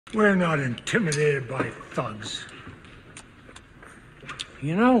We're not intimidated by thugs.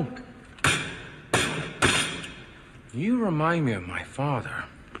 You know, you remind me of my father.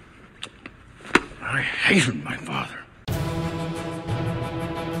 I hated my father.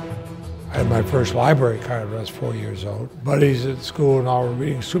 I had my first library card when I was 4 years old. Buddies at school and all were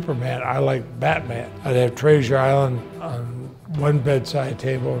reading Superman. I liked Batman. I'd have Treasure Island on one bedside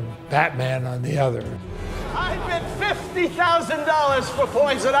table and Batman on the other. I bet $50,000 for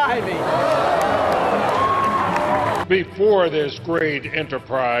Poison Ivy. Before this great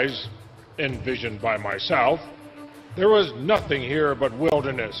enterprise, envisioned by myself, there was nothing here but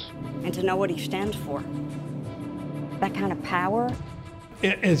wilderness. And to know what he stands for. That kind of power.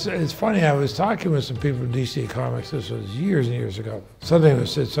 It's funny, I was talking with some people in DC Comics, this was years and years ago. Something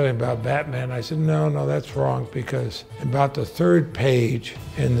was said something about Batman. I said, no, that's wrong, because about the third page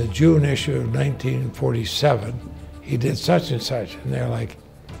in the June issue of 1947, he did such and such. And they're like,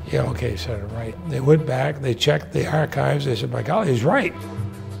 yeah, okay, Senator, right. They went back, they checked the archives, they said, my golly, he's right.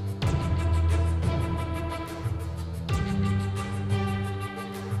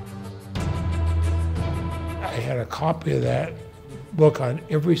 I had a copy of that book on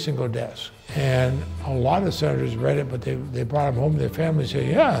every single desk. And a lot of senators read it, but they brought them home to their families and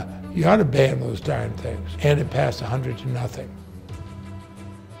said, yeah, you ought to ban those darn things. And it passed 100 to nothing.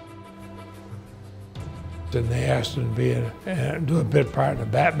 And they asked him to be do a bit part in a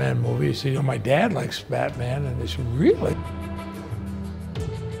Batman movie. He said, my dad likes Batman. And they said, really?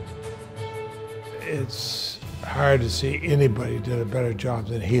 It's hard to see anybody did a better job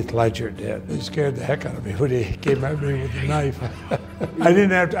than Heath Ledger did. He scared the heck out of me when he came at me with a knife. I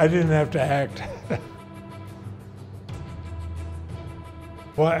didn't have to act.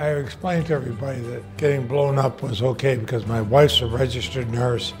 Well, I explained to everybody that getting blown up was okay because my wife's a registered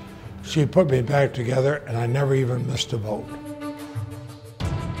nurse. She put me back together and I never even missed a vote.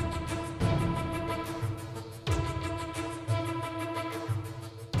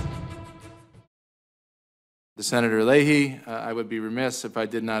 Senator Leahy, I would be remiss if I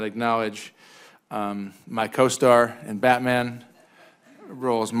did not acknowledge my co-star in Batman.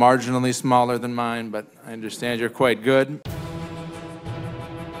 Role is marginally smaller than mine, but I understand you're quite good.